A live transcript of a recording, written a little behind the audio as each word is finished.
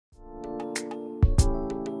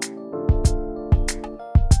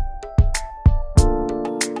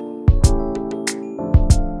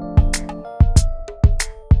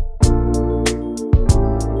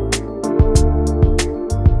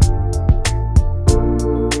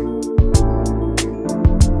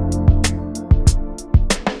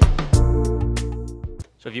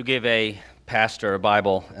So if you give a pastor a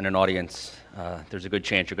Bible and an audience, there's a good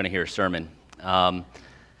chance you're going to hear a sermon. And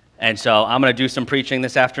so I'm going to do some preaching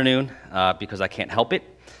this afternoon because I can't help it.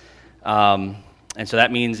 And so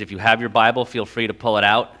that means if you have your Bible, feel free to pull it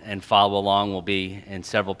out and follow along. We'll be in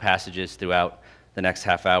several passages throughout the next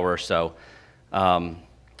half hour or so. But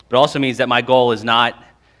it also means that my goal is not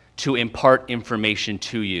to impart information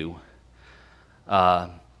to you,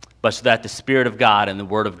 but so that the Spirit of God and the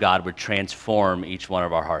Word of God would transform each one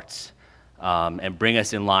of our hearts and bring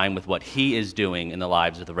us in line with what He is doing in the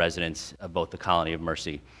lives of the residents of both the Colony of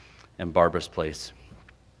Mercy and Barbara's Place.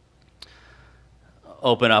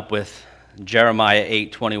 Open up with Jeremiah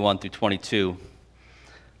 8:21 through 22.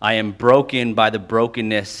 I am broken by the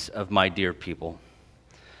brokenness of my dear people.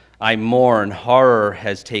 I mourn, horror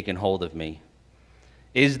has taken hold of me.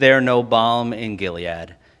 Is there no balm in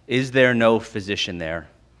Gilead? Is there no physician there?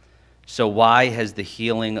 So why has the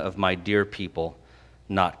healing of my dear people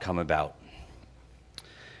not come about?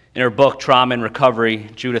 In her book, Trauma and Recovery,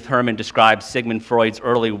 Judith Herman describes Sigmund Freud's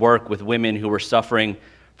early work with women who were suffering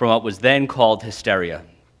from what was then called hysteria.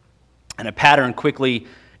 And a pattern quickly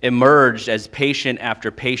emerged as patient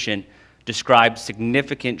after patient described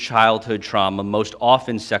significant childhood trauma, most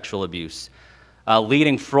often sexual abuse,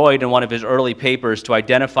 leading Freud in one of his early papers to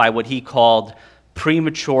identify what he called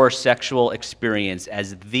premature sexual experience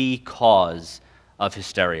as the cause of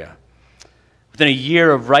hysteria. Within a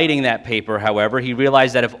year of writing that paper, however, he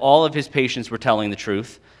realized that if all of his patients were telling the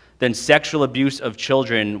truth, then sexual abuse of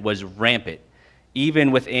children was rampant,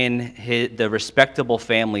 even within the respectable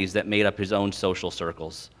families that made up his own social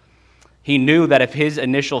circles. He knew that if his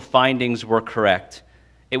initial findings were correct,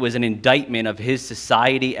 it was an indictment of his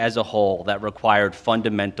society as a whole that required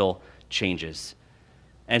fundamental changes.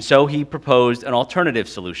 And so he proposed an alternative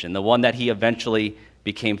solution, the one that he eventually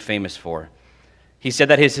became famous for. He said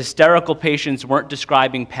that his hysterical patients weren't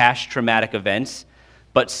describing past traumatic events,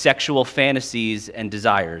 but sexual fantasies and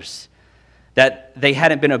desires. That they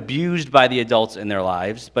hadn't been abused by the adults in their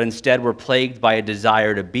lives, but instead were plagued by a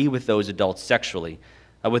desire to be with those adults sexually,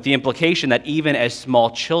 with the implication that even as small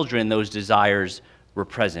children, those desires were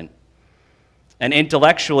present. And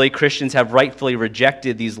intellectually, Christians have rightfully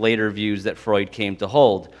rejected these later views that Freud came to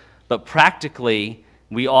hold. But practically,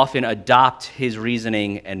 we often adopt his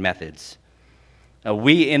reasoning and methods. Now,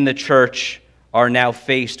 we in the church are now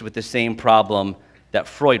faced with the same problem that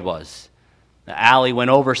Freud was. Now, Allie went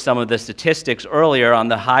over some of the statistics earlier on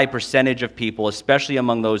the high percentage of people, especially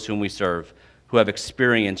among those whom we serve, who have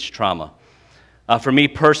experienced trauma. For me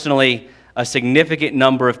personally, a significant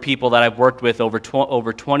number of people that I've worked with over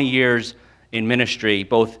 20 years in ministry,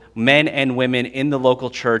 both men and women in the local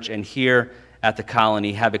church and here at the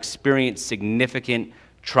colony, have experienced significant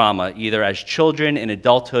trauma, either as children, in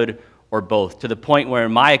adulthood, or both, to the point where,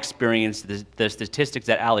 in my experience, the statistics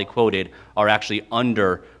that Allie quoted are actually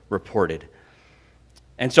underreported.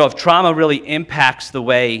 And so if trauma really impacts the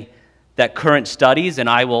way that current studies, and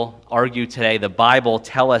I will argue today the Bible,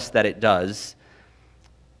 tell us that it does,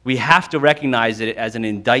 we have to recognize it as an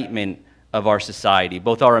indictment of our society,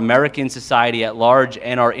 both our American society at large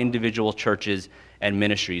and our individual churches and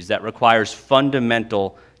ministries, that requires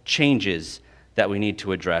fundamental changes that we need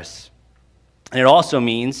to address. And it also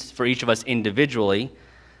means, for each of us individually,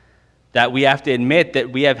 that we have to admit that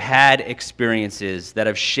we have had experiences that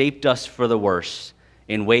have shaped us for the worse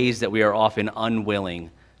in ways that we are often unwilling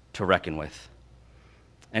to reckon with.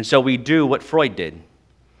 And so we do what Freud did.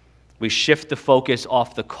 We shift the focus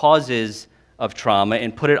off the causes of trauma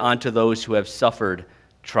and put it onto those who have suffered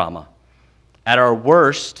trauma. At our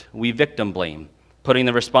worst, we victim blame, putting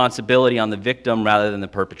the responsibility on the victim rather than the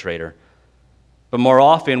perpetrator. But more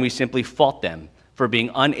often, we simply fault them for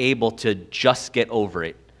being unable to just get over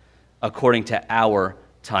it according to our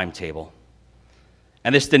timetable.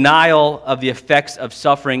 And this denial of the effects of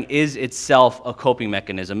suffering is itself a coping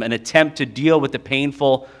mechanism, an attempt to deal with the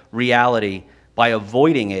painful reality by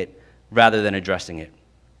avoiding it rather than addressing it.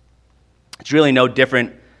 It's really no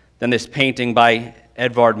different than this painting by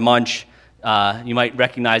Edvard Munch. You might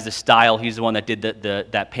recognize the style. He's the one that did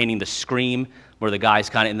that painting, The Scream, where the guy's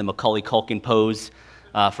kind of in the Macaulay Culkin pose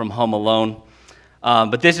from Home Alone.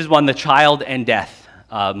 But this is one, The Child and Death.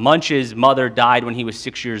 Munch's mother died when he was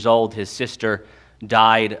 6 years old. His sister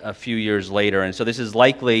died a few years later. And so this is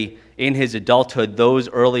likely, in his adulthood, those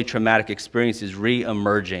early traumatic experiences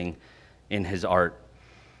re-emerging in his art.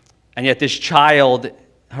 And yet this child,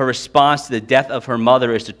 her response to the death of her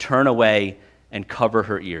mother is to turn away and cover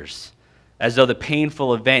her ears, as though the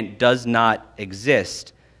painful event does not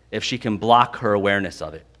exist if she can block her awareness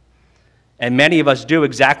of it. And many of us do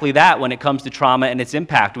exactly that when it comes to trauma and its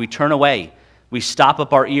impact. We turn away We stop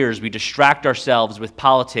up our ears, we distract ourselves with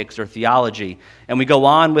politics or theology, and we go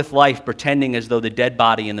on with life pretending as though the dead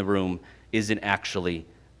body in the room isn't actually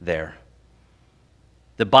there.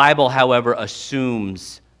 The Bible, however,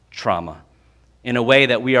 assumes trauma in a way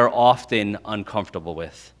that we are often uncomfortable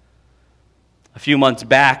with. A few months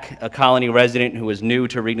back, a Colony resident who was new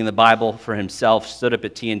to reading the Bible for himself stood up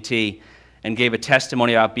at TNT and gave a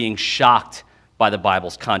testimony about being shocked by the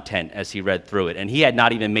Bible's content as he read through it. And he had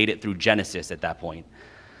not even made it through Genesis at that point.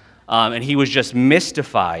 And he was just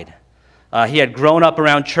mystified. He had grown up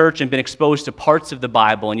around church and been exposed to parts of the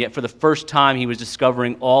Bible, and yet for the first time he was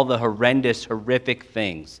discovering all the horrendous, horrific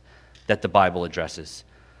things that the Bible addresses.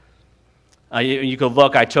 You could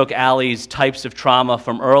look, I took Allie's types of trauma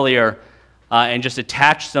from earlier and just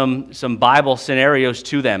attached some Bible scenarios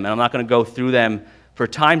to them, and I'm not going to go through them for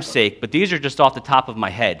time's sake, but these are just off the top of my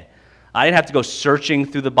head. I didn't have to go searching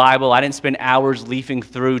through the Bible. I didn't spend hours leafing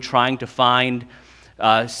through trying to find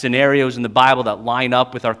scenarios in the Bible that line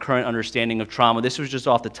up with our current understanding of trauma. This was just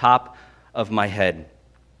off the top of my head.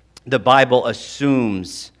 The Bible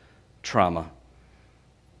assumes trauma.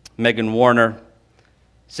 Megan Warner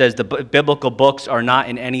says the biblical books are not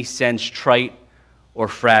in any sense trite or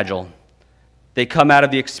fragile. They come out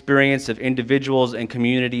of the experience of individuals and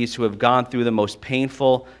communities who have gone through the most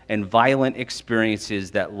painful and violent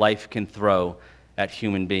experiences that life can throw at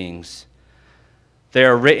human beings. They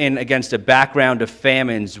are written against a background of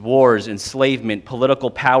famines, wars, enslavement, political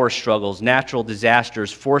power struggles, natural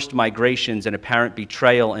disasters, forced migrations, and apparent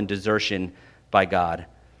betrayal and desertion by God.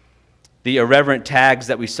 The irreverent tags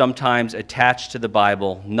that we sometimes attach to the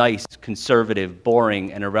Bible, nice, conservative,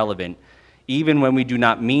 boring, and irrelevant, even when we do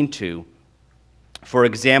not mean to. For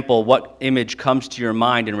example, what image comes to your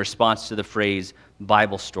mind in response to the phrase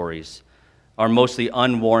Bible stories are mostly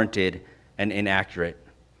unwarranted and inaccurate.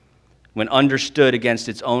 When understood against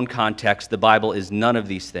its own context, the Bible is none of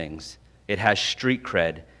these things. It has street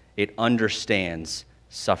cred. It understands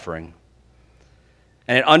suffering.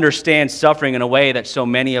 And it understands suffering in a way that so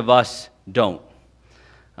many of us don't.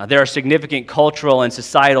 There are significant cultural and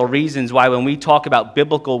societal reasons why when we talk about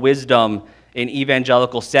biblical wisdom in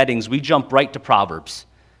evangelical settings, we jump right to Proverbs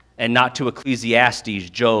and not to Ecclesiastes,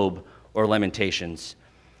 Job, or Lamentations.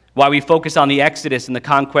 Why we focus on the Exodus and the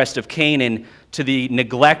conquest of Canaan to the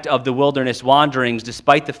neglect of the wilderness wanderings,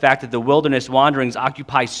 despite the fact that the wilderness wanderings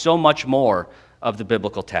occupy so much more of the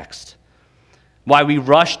biblical text. Why we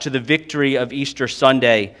rush to the victory of Easter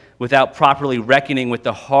Sunday without properly reckoning with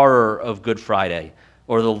the horror of Good Friday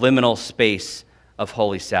or the liminal space of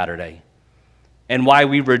Holy Saturday. And why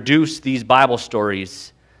we reduce these Bible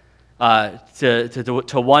stories to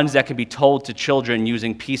ones that can be told to children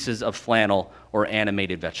using pieces of flannel or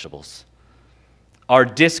animated vegetables. Our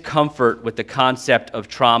discomfort with the concept of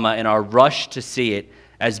trauma and our rush to see it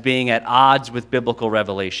as being at odds with biblical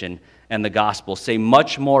revelation and the gospel say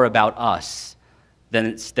much more about us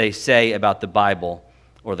than they say about the Bible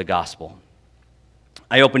or the gospel.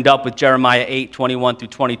 I opened up with Jeremiah 8:21 through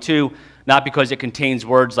 22, not because it contains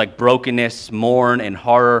words like brokenness, mourn, and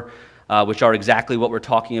horror, which are exactly what we're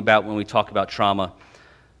talking about when we talk about trauma,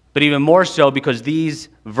 but even more so because these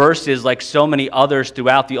verses, like so many others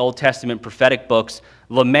throughout the Old Testament prophetic books,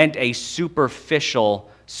 lament a superficial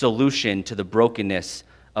solution to the brokenness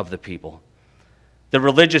of the people. The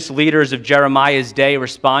religious leaders of Jeremiah's day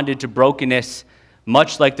responded to brokenness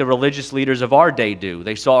much like the religious leaders of our day do.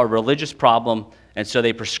 They saw a religious problem, and so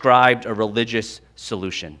they prescribed a religious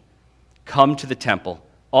solution. Come to the temple,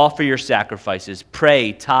 offer your sacrifices,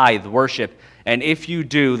 pray, tithe, worship, and if you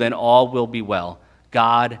do, then all will be well.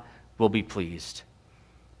 God will be pleased.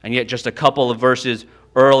 And yet just a couple of verses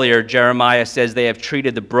earlier, Jeremiah says, they have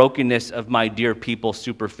treated the brokenness of my dear people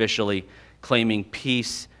superficially, claiming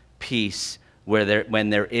peace, peace, when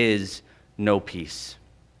there is no peace.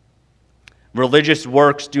 Religious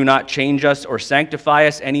works do not change us or sanctify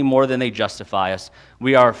us any more than they justify us.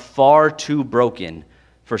 We are far too broken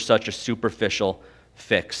for such a superficial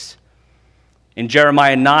fix. In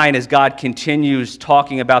Jeremiah 9, as God continues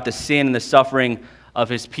talking about the sin and the suffering of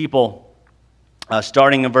his people,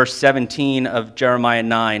 starting in verse 17 of Jeremiah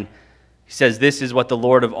 9, he says, "This is what the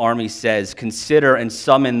Lord of armies says, consider and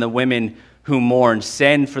summon the women who mourn,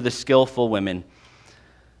 send for the skillful women.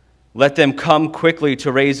 Let them come quickly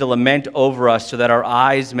to raise a lament over us so that our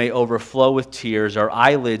eyes may overflow with tears, our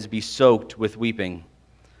eyelids be soaked with weeping.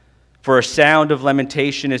 For a sound of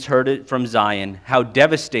lamentation is heard from Zion. How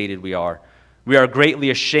devastated we are. We are greatly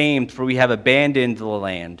ashamed, for we have abandoned the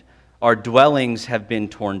land. Our dwellings have been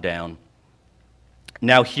torn down.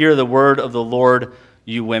 Now hear the word of the Lord,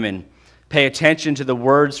 you women. Pay attention to the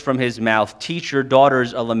words from his mouth. Teach your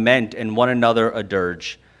daughters a lament and one another a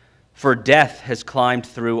dirge. For death has climbed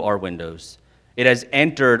through our windows. It has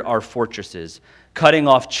entered our fortresses, cutting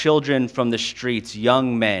off children from the streets,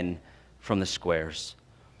 young men from the squares.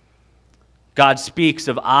 God speaks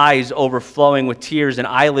of eyes overflowing with tears and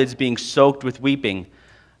eyelids being soaked with weeping,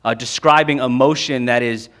 describing emotion that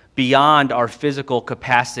is beyond our physical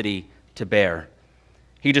capacity to bear.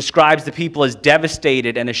 He describes the people as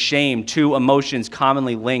devastated and ashamed, two emotions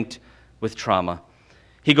commonly linked with trauma.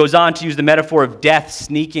 He goes on to use the metaphor of death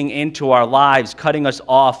sneaking into our lives, cutting us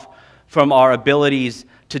off from our abilities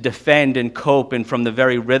to defend and cope and from the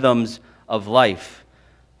very rhythms of life,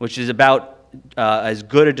 which is about as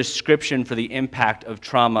good a description for the impact of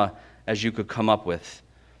trauma as you could come up with.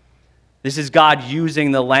 This is God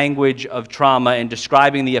using the language of trauma and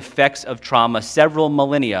describing the effects of trauma several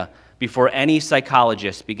millennia before any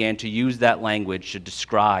psychologist began to use that language to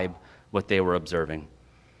describe what they were observing.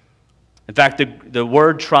 In fact, the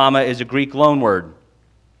word trauma is a Greek loanword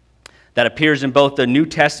that appears in both the New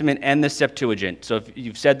Testament and the Septuagint. So if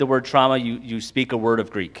you've said the word trauma, you speak a word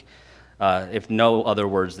of Greek, if no other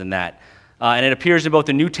words than that. And it appears in both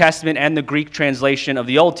the New Testament and the Greek translation of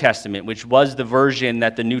the Old Testament, which was the version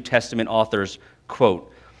that the New Testament authors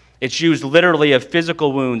quote. It's used literally of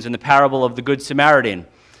physical wounds in the parable of the Good Samaritan.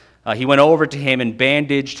 He went over to him and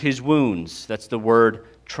bandaged his wounds. That's the word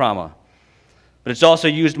trauma. But it's also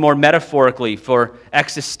used more metaphorically for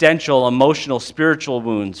existential, emotional, spiritual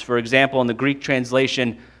wounds. For example, in the Greek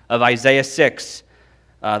translation of Isaiah 6,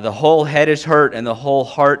 the whole head is hurt and the whole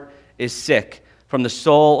heart is sick. From the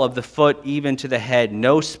sole of the foot even to the head,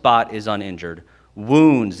 no spot is uninjured.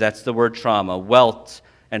 Wounds, that's the word trauma, welts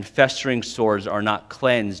and festering sores are not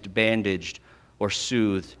cleansed, bandaged, or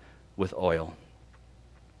soothed with oil.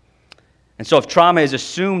 And so if trauma is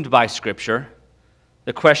assumed by Scripture,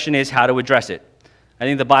 the question is how to address it. I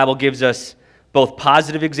think the Bible gives us both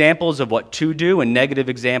positive examples of what to do and negative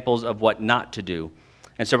examples of what not to do.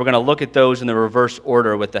 And so we're going to look at those in the reverse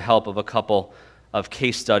order with the help of a couple of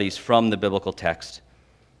case studies from the biblical text.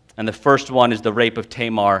 And the first one is the rape of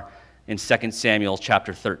Tamar in 2 Samuel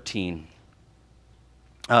chapter 13.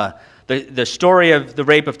 The story of the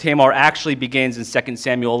rape of Tamar actually begins in 2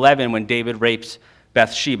 Samuel 11 when David rapes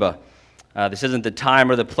Bathsheba. This isn't the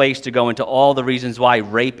time or the place to go into all the reasons why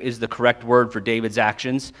rape is the correct word for David's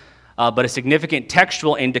actions, but a significant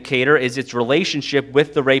textual indicator is its relationship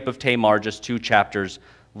with the rape of Tamar just 2 chapters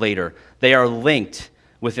later. They are linked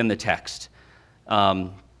within the text.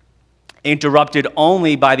 Interrupted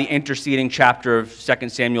only by the interceding chapter of 2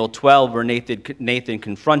 Samuel 12, where Nathan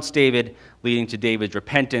confronts David, leading to David's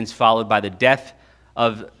repentance, followed by the death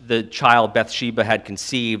of the child Bathsheba had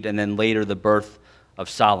conceived, and then later the birth of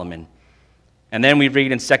Solomon. And then we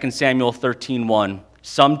read in 2 Samuel 13:1,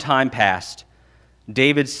 some time passed,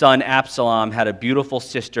 David's son Absalom had a beautiful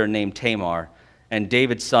sister named Tamar, and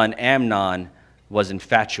David's son Amnon was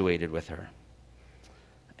infatuated with her.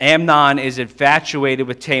 Amnon is infatuated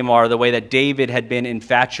with Tamar the way that David had been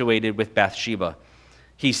infatuated with Bathsheba.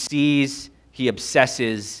 He sees, he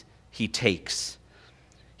obsesses, he takes.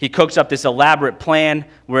 He cooks up this elaborate plan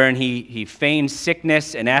wherein he feigns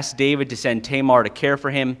sickness and asks David to send Tamar to care for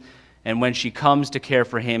him. And when she comes to care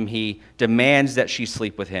for him, he demands that she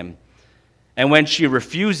sleep with him. And when she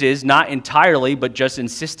refuses, not entirely, but just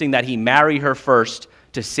insisting that he marry her first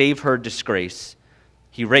to save her disgrace,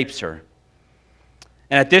 he rapes her.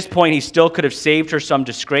 And at this point, he still could have saved her some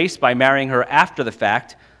disgrace by marrying her after the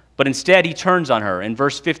fact, but instead he turns on her. And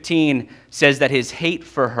verse 15 says that his hate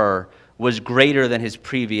for her was greater than his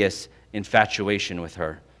previous infatuation with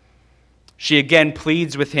her. She again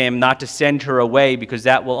pleads with him not to send her away because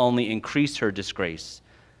that will only increase her disgrace.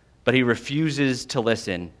 But he refuses to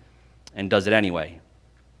listen and does it anyway.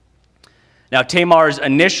 Now, Tamar's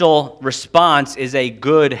initial response is a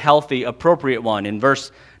good, healthy, appropriate one. In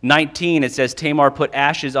verse 19, it says, Tamar put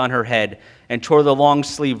ashes on her head and tore the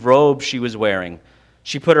long-sleeved robe she was wearing.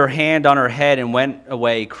 She put her hand on her head and went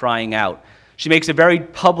away crying out. She makes a very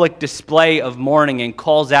public display of mourning and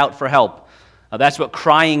calls out for help. That's what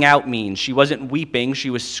crying out means. She wasn't weeping, she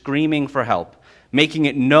was screaming for help, making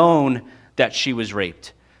it known that she was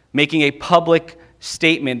raped, making a public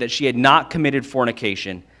statement that she had not committed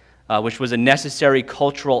fornication, which was a necessary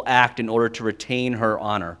cultural act in order to retain her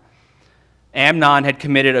honor. Amnon had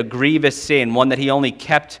committed a grievous sin, one that he only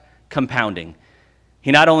kept compounding.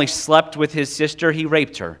 He not only slept with his sister, he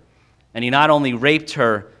raped her. And he not only raped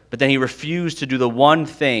her, but then he refused to do the one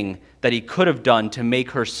thing that he could have done to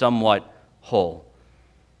make her somewhat whole.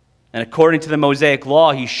 And according to the Mosaic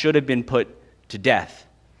law, he should have been put to death.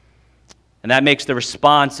 And that makes the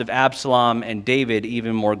response of Absalom and David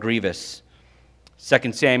even more grievous.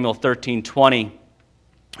 2 Samuel 13:20,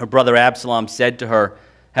 her brother Absalom said to her,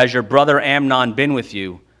 Has your brother Amnon been with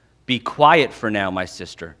you? Be quiet for now, my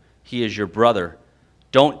sister. He is your brother.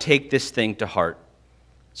 Don't take this thing to heart."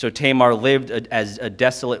 So Tamar lived as a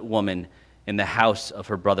desolate woman in the house of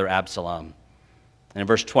her brother Absalom. And in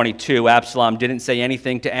verse 22, Absalom didn't say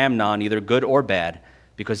anything to Amnon, either good or bad,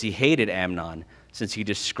 because he hated Amnon, since he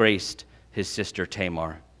disgraced his sister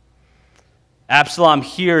Tamar. Absalom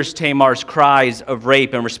hears Tamar's cries of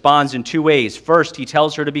rape and responds in two ways. First, he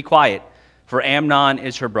tells her to be quiet, for Amnon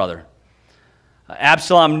is her brother.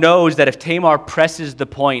 Absalom knows that if Tamar presses the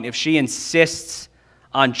point, if she insists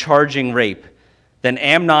on charging rape, then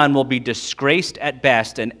Amnon will be disgraced at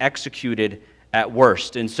best and executed at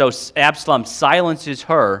worst. And so Absalom silences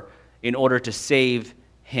her in order to save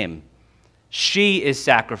him. She is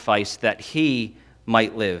sacrificed that he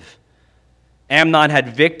might live. Amnon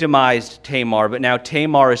had victimized Tamar, but now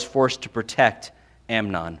Tamar is forced to protect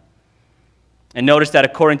Amnon. And notice that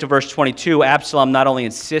according to verse 22, Absalom not only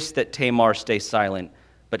insists that Tamar stay silent,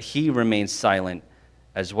 but he remains silent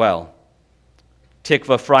as well.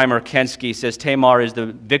 Tikva Frymer-Kensky says Tamar is the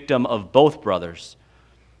victim of both brothers.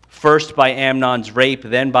 First by Amnon's rape,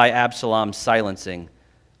 then by Absalom's silencing.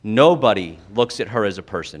 Nobody looks at her as a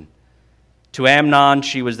person. To Amnon,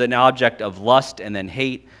 she was an object of lust and then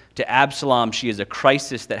hate. To Absalom, she is a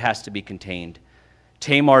crisis that has to be contained.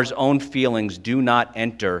 Tamar's own feelings do not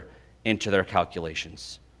enter into their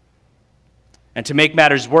calculations. And to make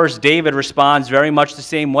matters worse, David responds very much the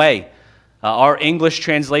same way. Our English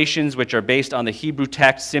translations, which are based on the Hebrew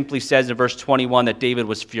text, simply says in verse 21 that David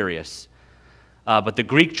was furious. But the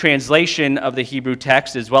Greek translation of the Hebrew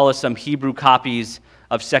text, as well as some Hebrew copies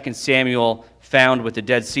of 2 Samuel found with the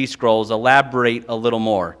Dead Sea Scrolls, elaborate a little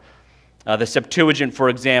more. The Septuagint, for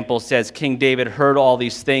example, says King David heard all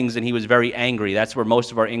these things and he was very angry. That's where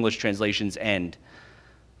most of our English translations end.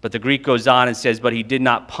 But the Greek goes on and says, "But he did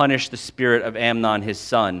not punish the spirit of Amnon his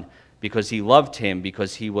son, because he loved him,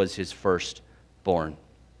 because he was his firstborn."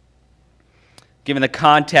 Given the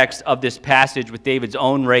context of this passage with David's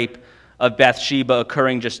own rape of Bathsheba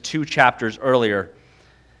occurring just 2 chapters earlier,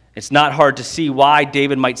 it's not hard to see why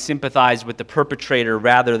David might sympathize with the perpetrator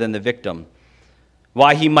rather than the victim.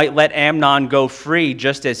 Why he might let Amnon go free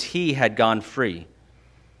just as he had gone free.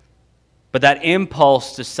 But that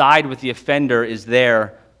impulse to side with the offender is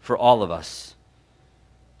there for all of us.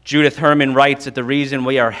 Judith Herman writes that the reason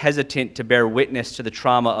we are hesitant to bear witness to the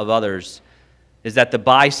trauma of others is that the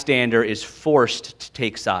bystander is forced to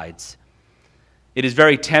take sides. It is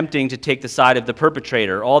very tempting to take the side of the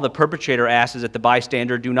perpetrator. All the perpetrator asks is that the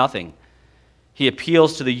bystander do nothing. He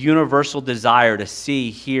appeals to the universal desire to see,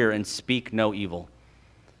 hear, and speak no evil.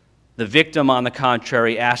 The victim, on the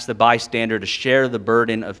contrary, asks the bystander to share the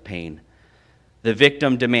burden of pain. The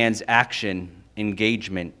victim demands action,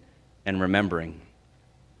 engagement, and remembering.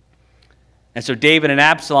 And so David and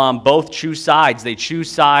Absalom both choose sides. They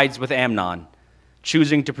choose sides with Amnon,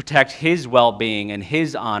 choosing to protect his well-being and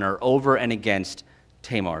his honor over and against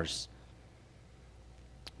Tamar's.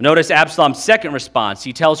 Notice Absalom's second response.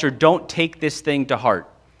 He tells her, "Don't take this thing to heart."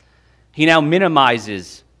 He now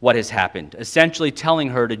minimizes what has happened, essentially telling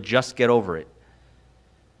her to just get over it.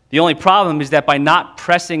 The only problem is that by not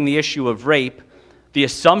pressing the issue of rape, the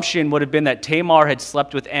assumption would have been that Tamar had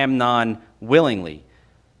slept with Amnon willingly,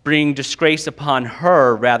 bringing disgrace upon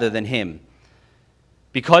her rather than him.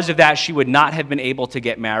 Because of that, she would not have been able to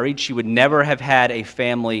get married. She would never have had a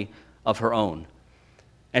family of her own.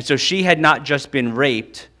 And so she had not just been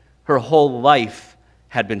raped, her whole life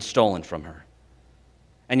had been stolen from her.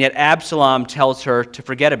 And yet Absalom tells her to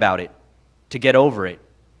forget about it, to get over it,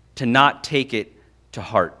 to not take it to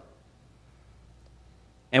heart.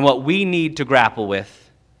 And what we need to grapple with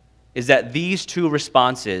is that these two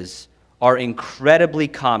responses are incredibly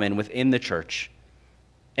common within the church,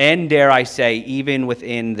 and dare I say, even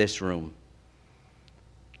within this room.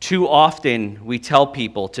 Too often we tell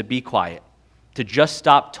people to be quiet, to just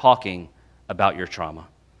stop talking about your trauma.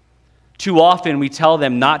 Too often we tell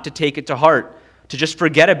them not to take it to heart, to just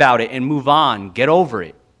forget about it and move on, get over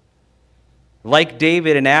it. Like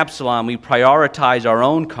David and Absalom, we prioritize our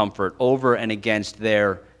own comfort over and against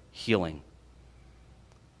their healing.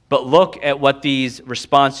 But look at what these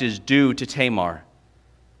responses do to Tamar.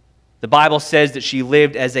 The Bible says that she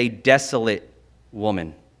lived as a desolate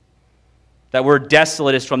woman. That word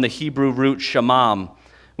desolate is from the Hebrew root shamam,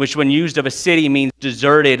 which when used of a city means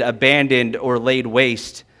deserted, abandoned, or laid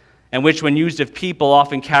waste, and which when used of people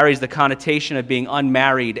often carries the connotation of being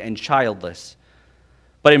unmarried and childless.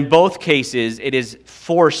 But in both cases, it is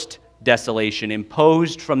forced desolation,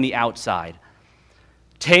 imposed from the outside.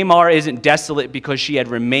 Tamar isn't desolate because she had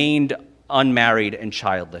remained unmarried and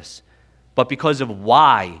childless, but because of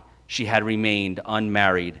why she had remained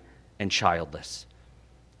unmarried and childless.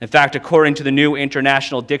 In fact, according to the New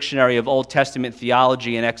International Dictionary of Old Testament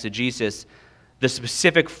Theology and Exegesis, the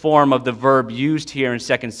specific form of the verb used here in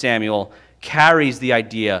 2 Samuel carries the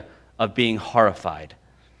idea of being horrified.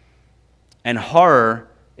 And horror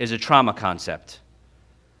is a trauma concept.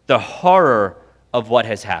 The horror of what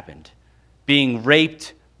has happened. Being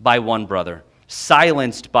raped by one brother,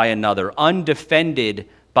 silenced by another, undefended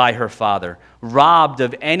by her father, robbed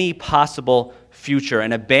of any possible future,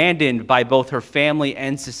 and abandoned by both her family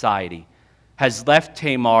and society, has left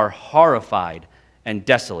Tamar horrified and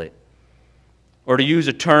desolate. Or to use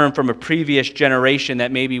a term from a previous generation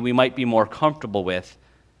that maybe we might be more comfortable with,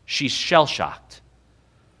 she's shell-shocked.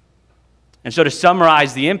 And so to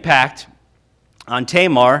summarize the impact on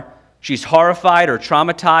Tamar, she's horrified or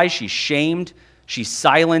traumatized, she's shamed, she's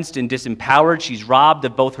silenced and disempowered, she's robbed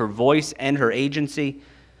of both her voice and her agency.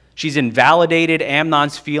 She's invalidated.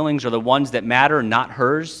 Amnon's feelings are the ones that matter, not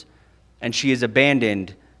hers. And she is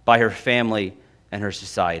abandoned by her family and her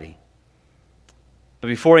society. But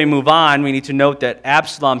before we move on, we need to note that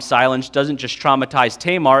Absalom's silence doesn't just traumatize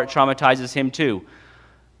Tamar, it traumatizes him too.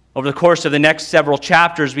 Over the course of the next several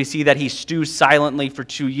chapters, we see that he stews silently for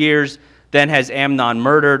 2 years, then has Amnon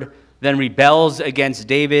murdered, then rebels against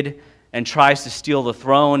David and tries to steal the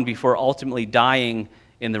throne before ultimately dying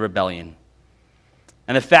in the rebellion.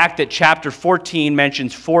 And the fact that chapter 14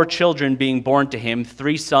 mentions 4 children being born to him,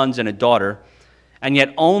 3 sons and a daughter, and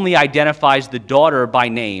yet only identifies the daughter by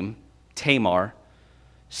name, Tamar,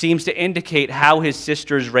 seems to indicate how his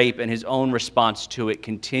sister's rape and his own response to it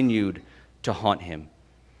continued to haunt him.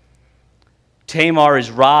 Tamar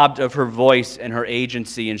is robbed of her voice and her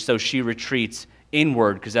agency, and so she retreats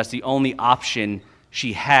inward because that's the only option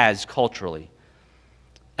she has culturally.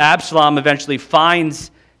 Absalom eventually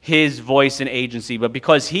finds his voice and agency, but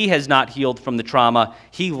because he has not healed from the trauma,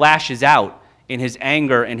 he lashes out in his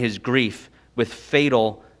anger and his grief with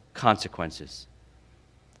fatal consequences.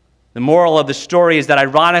 The moral of the story is that,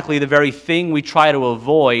 ironically, the very thing we try to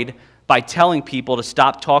avoid by telling people to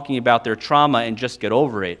stop talking about their trauma and just get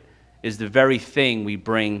over it is the very thing we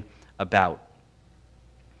bring about.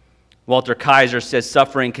 Walter Kaiser says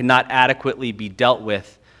suffering cannot adequately be dealt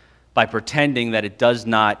with by pretending that it does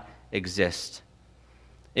not exist.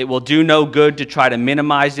 It will do no good to try to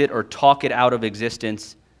minimize it or talk it out of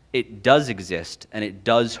existence. It does exist, and it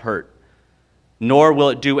does hurt. Nor will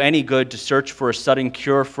it do any good to search for a sudden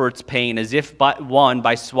cure for its pain, as if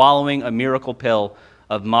by swallowing a miracle pill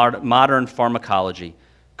of modern pharmacology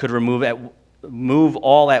could move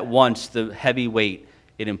all at once the heavy weight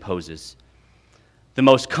it imposes. The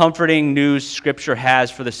most comforting news Scripture has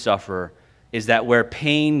for the sufferer is that where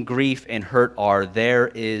pain, grief, and hurt are, there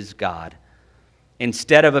is God.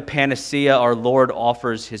 Instead of a panacea, our Lord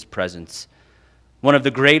offers his presence. One of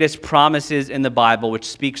the greatest promises in the Bible, which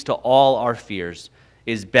speaks to all our fears,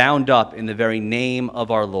 is bound up in the very name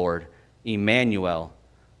of our Lord, Emmanuel,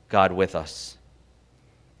 God with us.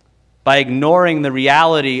 By ignoring the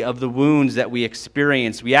reality of the wounds that we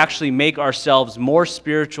experience, we actually make ourselves more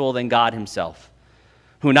spiritual than God himself,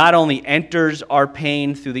 who not only enters our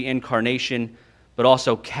pain through the incarnation, but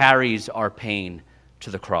also carries our pain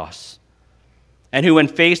to the cross. And who, when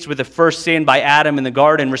faced with the first sin by Adam in the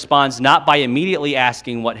garden, responds not by immediately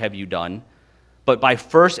asking, "What have you done?" but by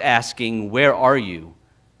first asking, "Where are you,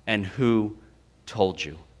 and who told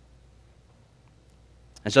you?"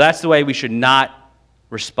 And so that's the way we should not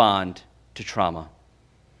respond to trauma.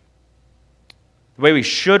 The way we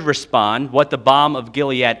should respond, what the balm of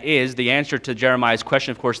Gilead is, the answer to Jeremiah's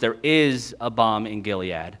question, of course, there is a balm in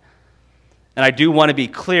Gilead. And I do want to be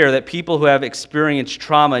clear that people who have experienced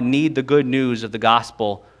trauma need the good news of the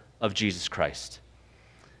gospel of Jesus Christ.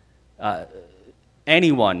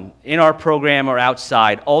 Anyone in our program or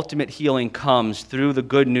outside, ultimate healing comes through the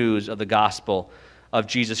good news of the gospel of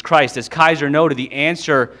Jesus Christ. As Kaiser noted, the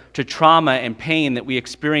answer to trauma and pain that we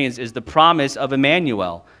experience is the promise of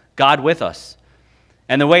Emmanuel, God with us.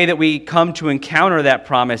 And the way that we come to encounter that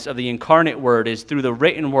promise of the incarnate word is through the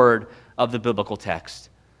written word of the biblical text.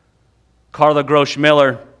 Carla Grosch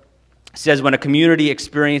Miller says, when a community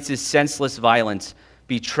experiences senseless violence,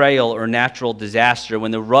 betrayal, or natural disaster,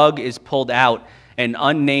 when the rug is pulled out and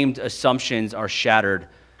unnamed assumptions are shattered,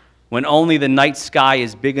 when only the night sky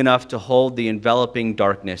is big enough to hold the enveloping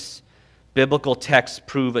darkness, biblical texts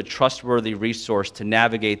prove a trustworthy resource to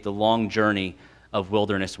navigate the long journey of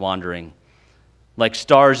wilderness wandering. Like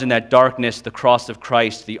stars in that darkness, the cross of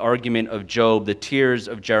Christ, the argument of Job, the tears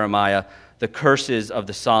of Jeremiah, the curses of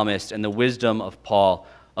the psalmist, and the wisdom of Paul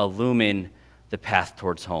illumine the path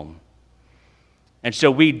towards home. And so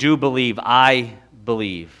we do believe, I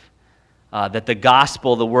believe, that the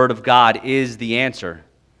gospel, the word of God, is the answer.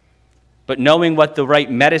 But knowing what the right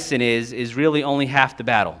medicine is really only half the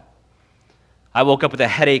battle. I woke up with a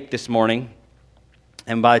headache this morning,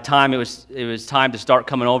 and by the time it was time to start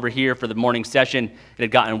coming over here for the morning session, it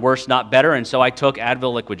had gotten worse, not better, and so I took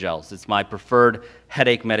Advil Liquid Gels. It's my preferred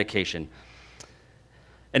headache medication.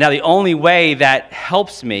 And now the only way that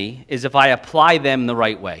helps me is if I apply them the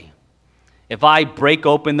right way. If I break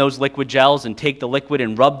open those liquid gels and take the liquid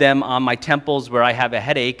and rub them on my temples where I have a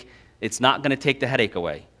headache, it's not going to take the headache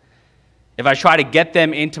away. If I try to get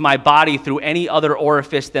them into my body through any other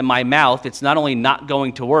orifice than my mouth, it's not only not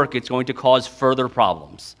going to work, it's going to cause further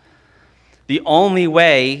problems. The only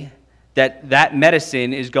way that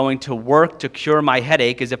medicine is going to work to cure my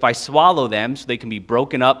headache is if I swallow them so they can be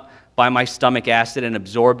broken up by my stomach acid and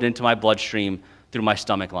absorbed into my bloodstream through my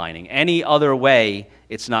stomach lining. Any other way,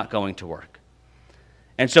 it's not going to work.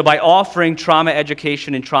 And so by offering trauma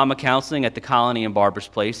education and trauma counseling at the Colony in Barbers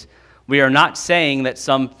Place, we are not saying that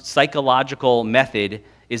some psychological method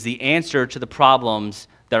is the answer to the problems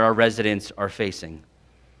that our residents are facing.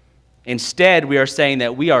 Instead, we are saying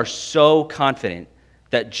that we are so confident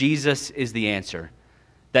that Jesus is the answer,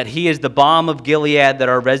 that he is the balm of Gilead that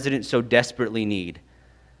our residents so desperately need,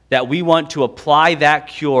 that we want to apply that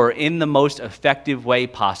cure in the most effective way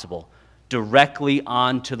possible, directly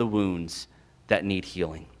onto the wounds that need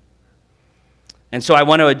healing. And so I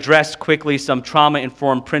want to address quickly some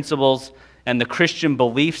trauma-informed principles and the Christian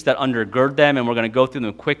beliefs that undergird them, and we're going to go through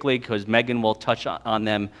them quickly because Megan will touch on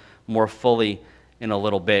them more fully in a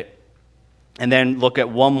little bit. And then look at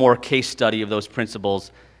one more case study of those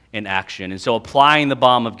principles in action. And so applying the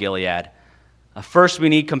balm of Gilead. First, we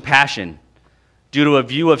need compassion due to a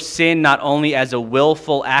view of sin not only as a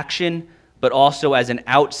willful action, but also as an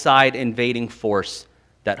outside invading force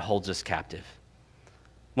that holds us captive.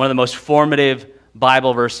 One of the most formative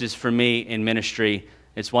Bible verses for me in ministry,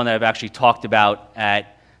 it's one that I've actually talked about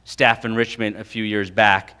at staff enrichment a few years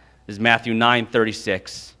back, is Matthew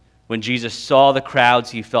 9:36. When Jesus saw the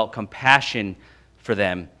crowds, he felt compassion for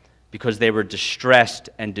them because they were distressed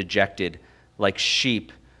and dejected, like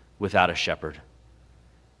sheep without a shepherd.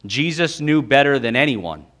 Jesus knew better than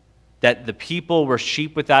anyone that the people were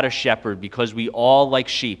sheep without a shepherd because we all, like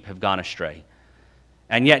sheep, have gone astray.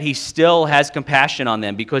 And yet he still has compassion on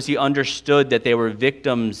them because he understood that they were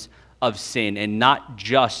victims of sin and not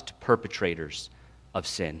just perpetrators of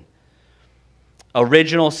sin.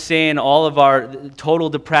 Original sin, all of our total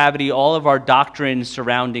depravity, all of our doctrines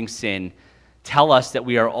surrounding sin tell us that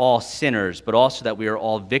we are all sinners, but also that we are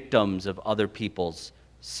all victims of other people's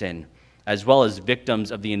sin, as well as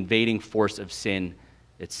victims of the invading force of sin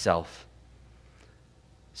itself.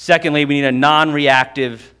 Secondly, we need a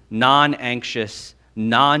non-reactive, non-anxious,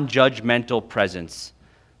 non-judgmental presence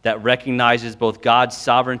that recognizes both God's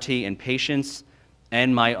sovereignty and patience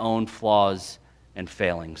and my own flaws and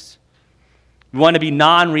failings. We want to be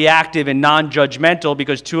non-reactive and non-judgmental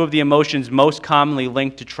because two of the emotions most commonly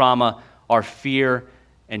linked to trauma are fear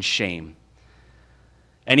and shame.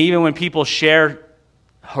 And even when people share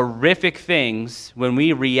horrific things, when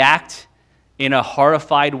we react in a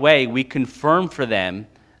horrified way, we confirm for them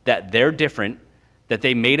that they're different, that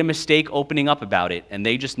they made a mistake opening up about it, and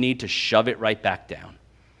they just need to shove it right back down.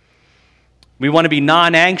 We want to be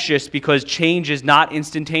non-anxious because change is not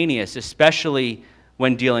instantaneous, especially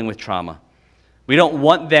when dealing with trauma. We don't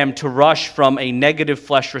want them to rush from a negative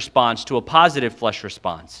flesh response to a positive flesh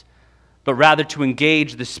response, but rather to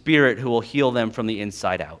engage the Spirit who will heal them from the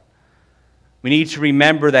inside out. We need to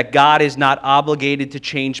remember that God is not obligated to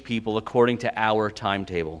change people according to our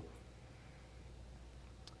timetable.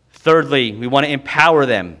 Thirdly, we want to empower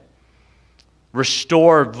them,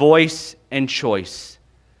 restore voice and choice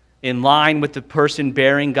in line with the person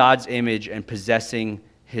bearing God's image and possessing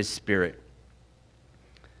his Spirit.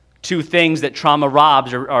 Two things that trauma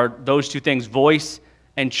robs are those two things, voice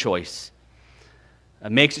and choice.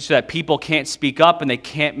 It makes it so that people can't speak up and they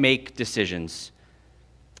can't make decisions.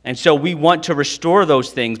 And so we want to restore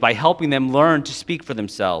those things by helping them learn to speak for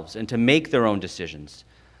themselves and to make their own decisions.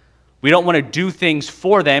 We don't want to do things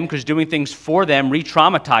for them because doing things for them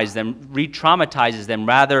re-traumatizes them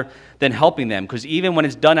rather than helping them. Because even when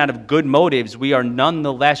it's done out of good motives, we are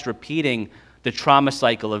nonetheless repeating the trauma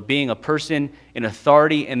cycle of being a person in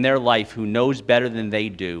authority in their life who knows better than they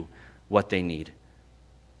do what they need.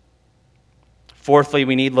 Fourthly,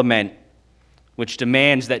 we need lament, which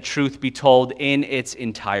demands that truth be told in its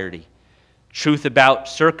entirety. Truth about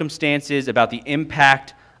circumstances, about the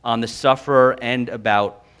impact on the sufferer, and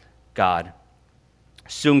about God.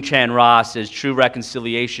 Sung Chan Ra says, true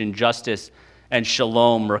reconciliation, justice, and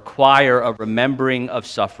shalom require a remembering of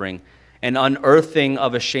suffering an unearthing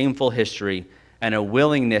of a shameful history, and a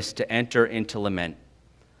willingness to enter into lament.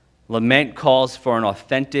 Lament calls for an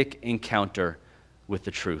authentic encounter with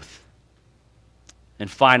the truth. And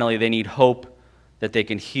finally, they need hope that they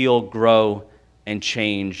can heal, grow, and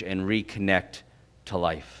change and reconnect to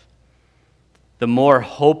life. The more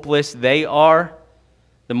hopeless they are,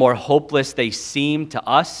 the more hopeless they seem to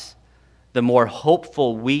us, the more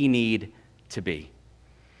hopeful we need to be.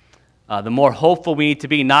 The more hopeful we need to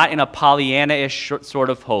be, not in a Pollyanna-ish sort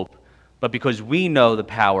of hope, but because we know the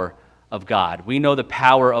power of God. We know the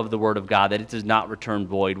power of the Word of God, that it does not return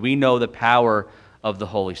void. We know the power of the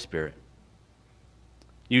Holy Spirit.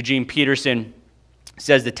 Eugene Peterson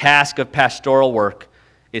says the task of pastoral work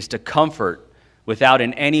is to comfort without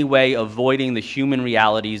in any way avoiding the human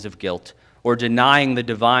realities of guilt or denying the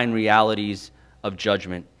divine realities of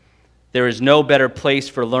judgment. There is no better place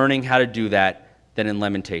for learning how to do that than in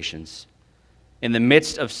Lamentations. In the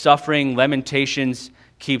midst of suffering, Lamentations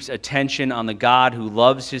keeps attention on the God who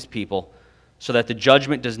loves his people so that the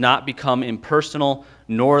judgment does not become impersonal,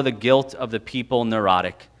 nor the guilt of the people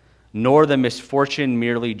neurotic, nor the misfortune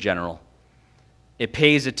merely general. It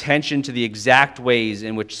pays attention to the exact ways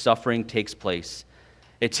in which suffering takes place.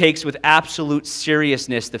 It takes with absolute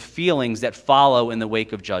seriousness the feelings that follow in the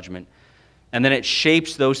wake of judgment, and then it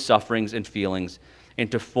shapes those sufferings and feelings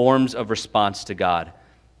into forms of response to God.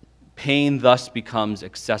 Pain thus becomes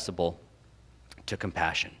accessible to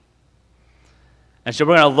compassion. And so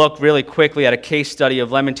we're going to look really quickly at a case study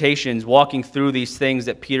of Lamentations, walking through these things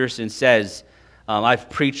that Peterson says. I've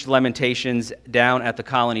preached Lamentations down at the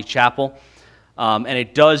Colony Chapel, and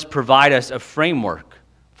it does provide us a framework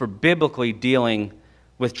for biblically dealing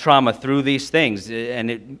with trauma through these things,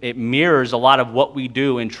 and it mirrors a lot of what we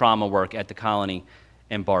do in trauma work at the Colony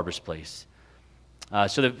and Barbers Place.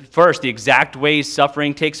 So first, the exact ways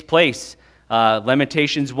suffering takes place.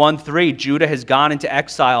 Lamentations 1:3, Judah has gone into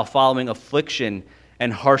exile following affliction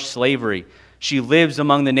and harsh slavery. She lives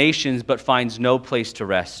among the nations but finds no place to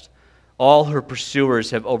rest. All her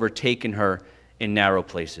pursuers have overtaken her in narrow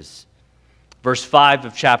places. Verse 5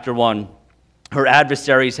 of chapter 1, her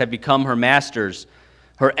adversaries have become her masters.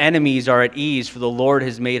 Her enemies are at ease, for the Lord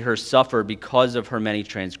has made her suffer because of her many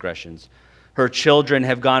transgressions. Her children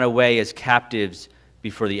have gone away as captives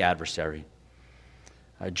before the adversary.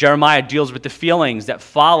 Jeremiah deals with the feelings that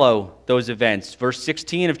follow those events. Verse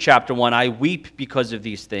 16 of chapter 1, I weep because of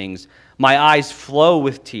these things. My eyes flow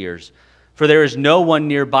with tears, for there is no one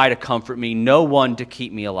nearby to comfort me, no one to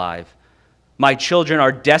keep me alive. My children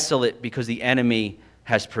are desolate because the enemy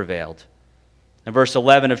has prevailed. In verse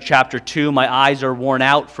 11 of chapter 2, my eyes are worn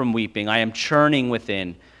out from weeping. I am churning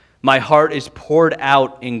within. My heart is poured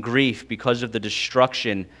out in grief because of the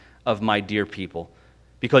destruction of my dear people,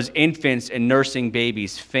 because infants and nursing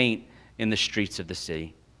babies faint in the streets of the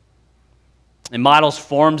city. It models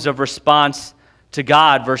forms of response to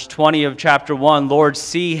God. Verse 20 of chapter 1, Lord,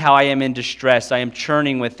 see how I am in distress. I am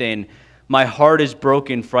churning within. My heart is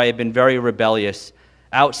broken, for I have been very rebellious.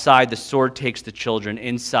 Outside, the sword takes the children.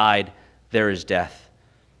 Inside, there is death.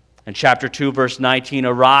 And chapter 2, verse 19,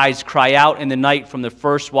 arise, cry out in the night from the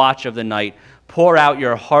first watch of the night. Pour out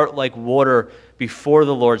your heart like water before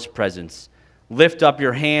the Lord's presence. Lift up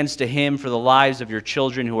your hands to him for the lives of your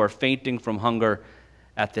children who are fainting from hunger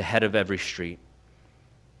at the head of every street.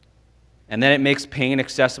 And then it makes pain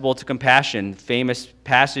accessible to compassion. Famous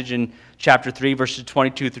passage in chapter 3, verses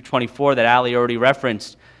 22 through 24 that Ali already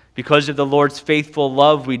referenced. Because of the Lord's faithful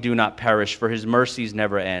love, we do not perish, for his mercies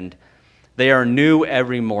never end. They are new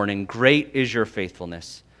every morning. Great is your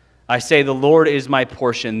faithfulness. I say, the Lord is my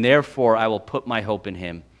portion, therefore I will put my hope in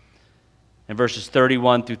him. And verses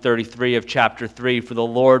 31 through 33 of chapter 3, for the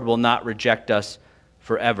Lord will not reject us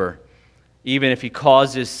forever. Even if he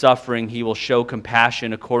causes suffering, he will show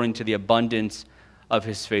compassion according to the abundance of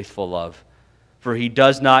his faithful love. For he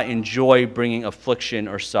does not enjoy bringing affliction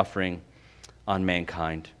or suffering on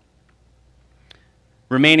mankind.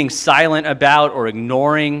 Remaining silent about or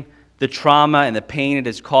ignoring the trauma and the pain it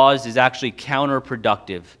has caused is actually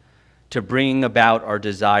counterproductive to bringing about our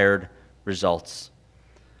desired results.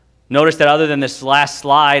 Notice that other than this last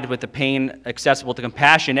slide with the pain accessible to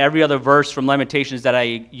compassion, every other verse from Lamentations that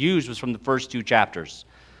I used was from the first two chapters.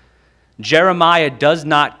 Jeremiah does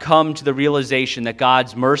not come to the realization that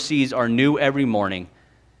God's mercies are new every morning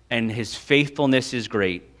and his faithfulness is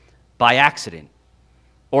great by accident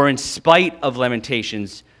or in spite of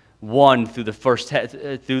Lamentations 1 through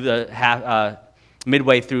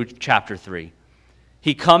midway through chapter 3.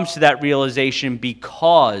 He comes to that realization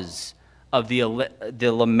because of the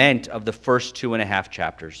lament of the first 2.5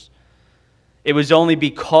 chapters. It was only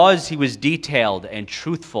because he was detailed and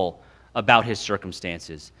truthful about his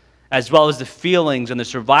circumstances as well as the feelings and the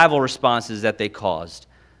survival responses that they caused,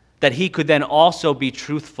 that he could then also be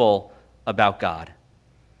truthful about God.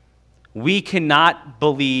 We cannot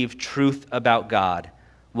believe truth about God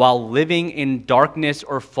while living in darkness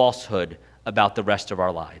or falsehood about the rest of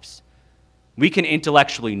our lives. We can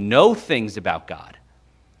intellectually know things about God,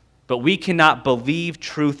 but we cannot believe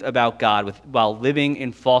truth about God while living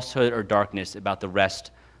in falsehood or darkness about the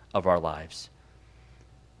rest of our lives.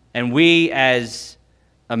 And we, as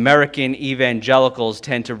American evangelicals,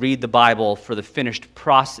 tend to read the Bible for the finished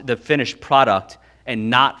product and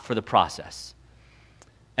not for the process.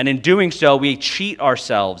 And in doing so, we cheat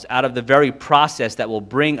ourselves out of the very process that will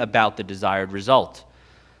bring about the desired result.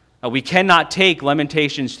 We cannot take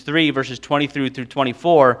Lamentations 3, verses 23 through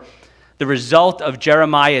 24, the result of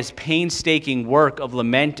Jeremiah's painstaking work of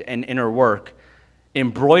lament and inner work,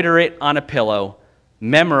 embroider it on a pillow,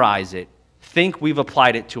 memorize it, think we've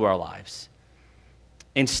applied it to our lives.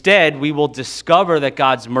 Instead, we will discover that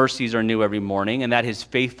God's mercies are new every morning and that his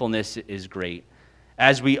faithfulness is great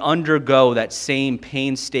as we undergo that same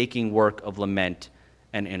painstaking work of lament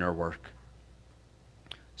and inner work.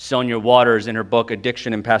 Sonia Waters, in her book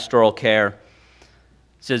Addiction and Pastoral Care,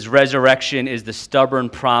 says resurrection is the stubborn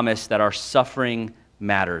promise that our suffering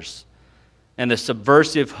matters and the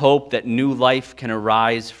subversive hope that new life can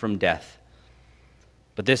arise from death.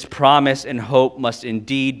 But this promise and hope must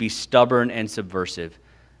indeed be stubborn and subversive,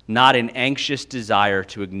 not an anxious desire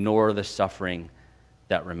to ignore the suffering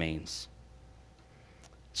that remains.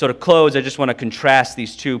 So to close, I just want to contrast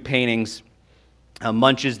these two paintings,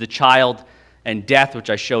 Munch's The Child and Death, which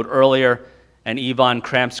I showed earlier, and Ivan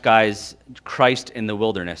Kramsky's Christ in the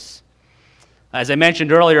Wilderness. As I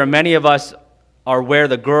mentioned earlier, many of us are where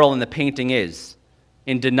the girl in the painting is,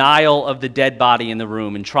 in denial of the dead body in the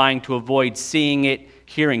room and trying to avoid seeing it,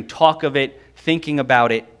 hearing talk of it, thinking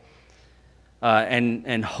about it,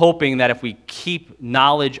 and hoping that if we keep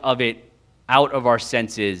knowledge of it out of our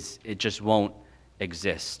senses, it just won't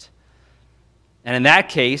exist. And in that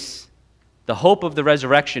case, the hope of the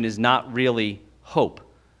resurrection is not really hope,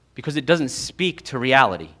 because it doesn't speak to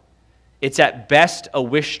reality. It's at best a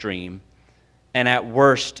wish dream, and at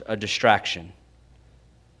worst a distraction.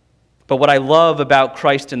 But what I love about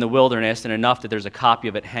Christ in the Wilderness, and enough that there's a copy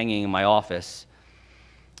of it hanging in my office,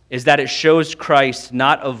 is that it shows Christ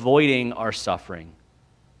not avoiding our suffering,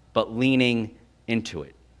 but leaning into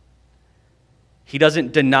it. He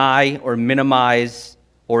doesn't deny or minimize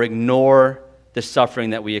or ignore the suffering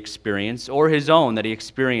that we experience, or his own that he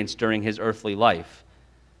experienced during his earthly life.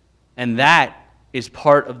 And that is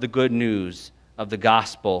part of the good news of the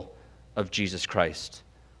gospel of Jesus Christ.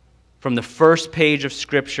 From the first page of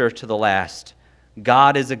Scripture to the last,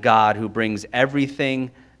 God is a God who brings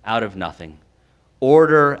everything out of nothing,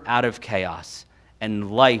 order out of chaos,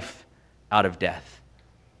 and life out of death.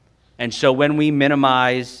 And so when we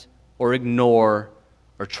minimize or ignore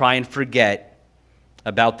or try and forget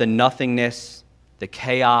about the nothingness, the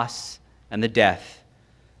chaos, and the death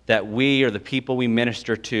that we or the people we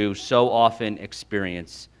minister to so often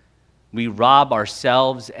experience, we rob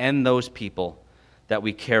ourselves and those people that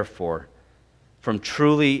we care for from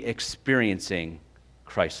truly experiencing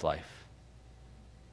Christ's life.